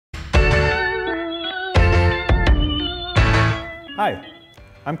Hi,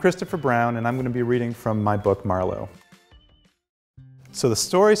 I'm Christopher Browne, and I'm going to be reading from my book, Marlo. So the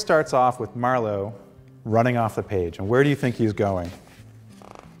story starts off with Marlo running off the page. And where do you think he's going?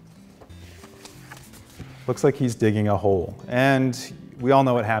 Looks like he's digging a hole. And we all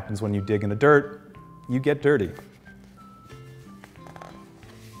know what happens when you dig in the dirt. You get dirty.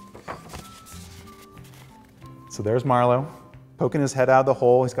 So there's Marlo, poking his head out of the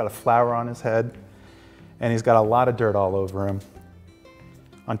hole. He's got a flower on his head, and he's got a lot of dirt all over him.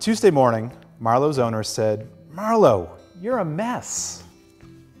 On Tuesday morning, Marlo's owner said, "Marlo, you're a mess."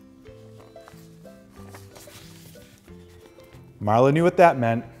 Marlo knew what that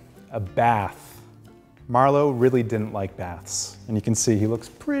meant, a bath. Marlo really didn't like baths, and you can see he looks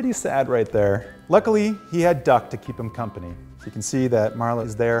pretty sad right there. Luckily, he had Duck to keep him company. So you can see that Marlo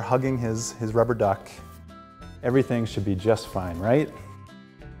is there hugging his rubber duck. Everything should be just fine, right?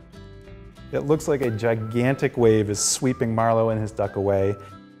 It looks like a gigantic wave is sweeping Marlo and his duck away.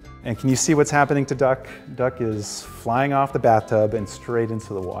 And can you see what's happening to Duck? Duck is flying off the bathtub and straight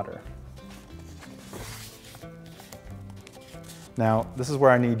into the water. Now, this is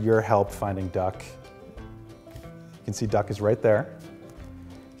where I need your help finding Duck. You can see Duck is right there.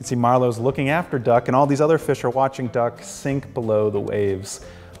 You can see Marlo's looking after Duck, and all these other fish are watching Duck sink below the waves.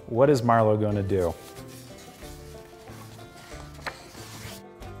 What is Marlo going to do?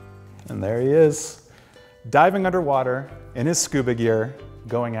 And there he is, diving underwater in his scuba gear,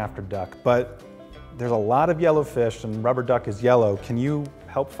 going after Duck. But there's a lot of yellow fish, and rubber duck is yellow. Can you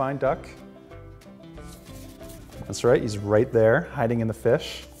help find Duck? That's right, he's right there, hiding in the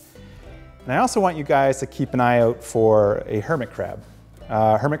fish. And I also want you guys to keep an eye out for a hermit crab.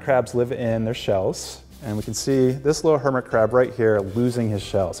 Hermit crabs live in their shells, and we can see this little hermit crab right here losing his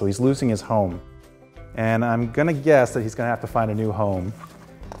shell. So he's losing his home. And I'm gonna guess that he's gonna have to find a new home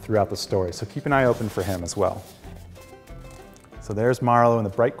throughout the story. So keep an eye open for him as well. So there's Marlo in the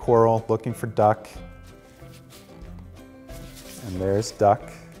bright coral looking for Duck. And there's Duck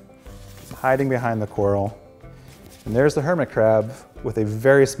hiding behind the coral. And there's the hermit crab with a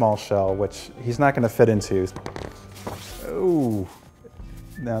very small shell, which he's not going to fit into. Oh,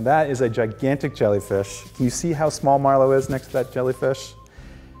 now that is a gigantic jellyfish. Can you see how small Marlo is next to that jellyfish?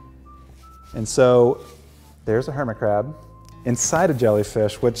 And so there's a hermit crab inside a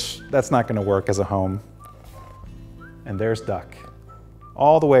jellyfish, which that's not going to work as a home. And there's Duck,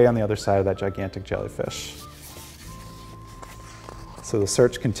 all the way on the other side of that gigantic jellyfish. So the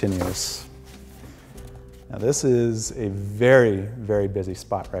search continues. Now this is a very, very busy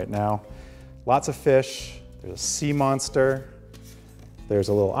spot right now. Lots of fish, there's a sea monster, there's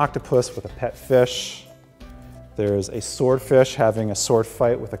a little octopus with a pet fish, there's a swordfish having a sword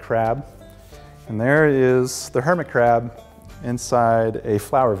fight with a crab, and there is the hermit crab inside a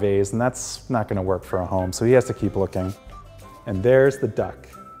flower vase, and that's not going to work for a home, so he has to keep looking. And there's the Duck.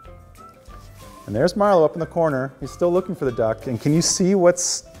 And there's Marlo up in the corner. He's still looking for the Duck, and can you see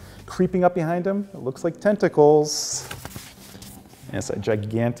what's creeping up behind him? It looks like tentacles. And it's a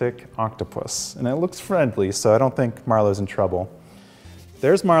gigantic octopus, and it looks friendly, so I don't think Marlo's in trouble.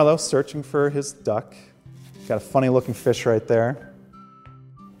 There's Marlo searching for his Duck. Got a funny looking fish right there.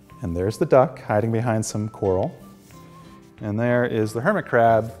 And there's the Duck hiding behind some coral. And there is the hermit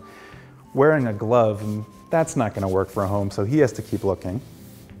crab wearing a glove, and that's not going to work for a home, so he has to keep looking.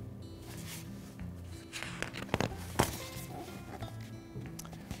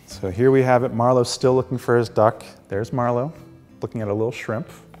 So here we have it. Marlo's still looking for his Duck. There's Marlo looking at a little shrimp.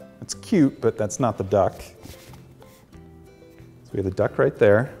 It's cute, but that's not the Duck. So we have the Duck right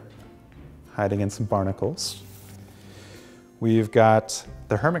there, hiding in some barnacles. We've got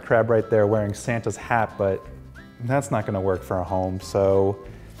the hermit crab right there wearing Santa's hat, but that's not going to work for a home, so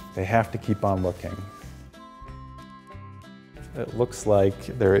they have to keep on looking. It looks like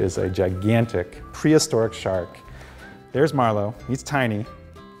there is a gigantic prehistoric shark. There's Marlo, he's tiny,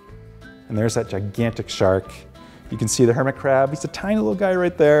 and there's that gigantic shark. You can see the hermit crab, he's a tiny little guy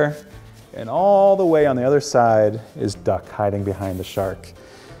right there, and all the way on the other side is Duck hiding behind the shark.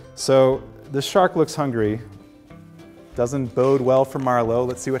 So the shark looks hungry. Doesn't bode well for Marlo.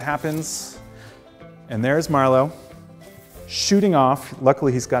 Let's see what happens. And there's Marlo, shooting off.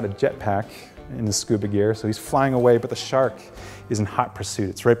 Luckily, he's got a jetpack in his scuba gear, so he's flying away, but the shark is in hot pursuit.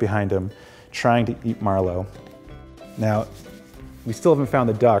 It's right behind him, trying to eat Marlo. Now, we still haven't found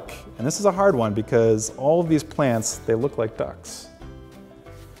the Duck, and this is a hard one because all of these plants, they look like ducks.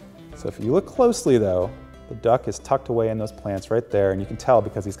 So if you look closely though, the Duck is tucked away in those plants right there, and you can tell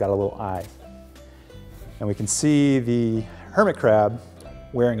because he's got a little eye. And we can see the hermit crab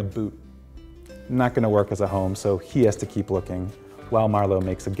wearing a boot. Not going to work as a home, so he has to keep looking while Marlo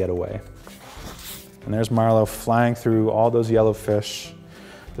makes a getaway. And there's Marlo flying through all those yellow fish.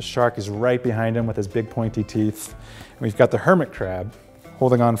 The shark is right behind him with his big pointy teeth. And we've got the hermit crab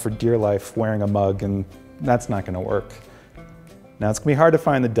holding on for dear life, wearing a mug, and that's not gonna work. Now it's gonna be hard to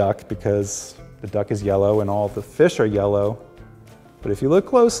find the duck because the duck is yellow and all the fish are yellow. But if you look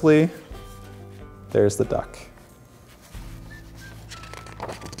closely, there's the duck.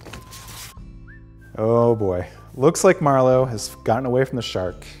 Oh boy. Looks like Marlo has gotten away from the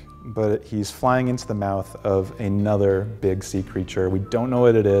shark, but he's flying into the mouth of another big sea creature. We don't know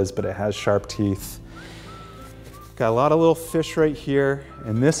what it is, but it has sharp teeth. Got a lot of little fish right here,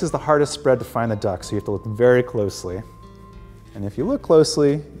 and this is the hardest spread to find the duck, so you have to look very closely. And if you look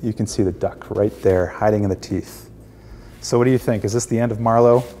closely, you can see the duck right there, hiding in the teeth. So what do you think? Is this the end of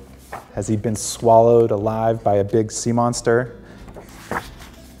Marlo? Has he been swallowed alive by a big sea monster?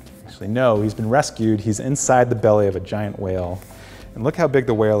 Actually, no, he's been rescued. He's inside the belly of a giant whale. And look how big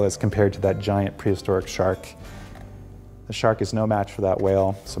the whale is compared to that giant prehistoric shark. The shark is no match for that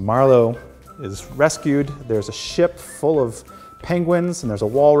whale. So Marlo is rescued. There's a ship full of penguins and there's a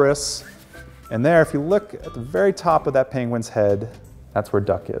walrus. And there, if you look at the very top of that penguin's head, that's where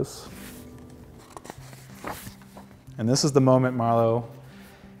Duck is. And this is the moment Marlo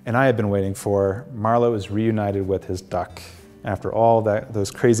and I have been waiting for. Marlo is reunited with his duck after all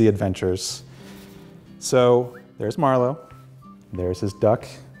those crazy adventures. So there's Marlo. There's his duck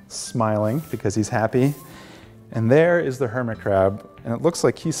smiling because he's happy. And there is the hermit crab. And it looks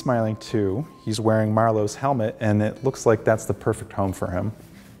like he's smiling too. He's wearing Marlo's helmet and it looks like that's the perfect home for him.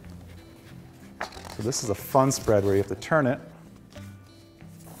 So this is a fun spread where you have to turn it.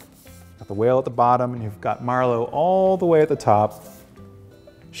 Got the whale at the bottom and you've got Marlo all the way at the top,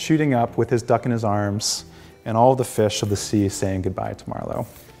 shooting up with his duck in his arms and all the fish of the sea saying goodbye to Marlo.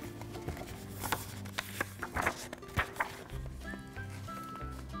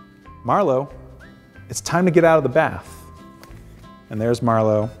 Marlo, it's time to get out of the bath. And there's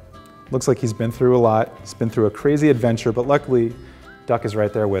Marlo. Looks like he's been through a lot. He's been through a crazy adventure, but luckily, Duck is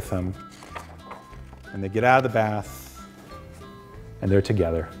right there with him. And they get out of the bath, and they're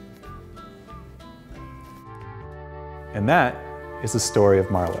together. And that is the story of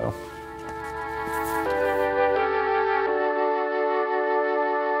Marlo.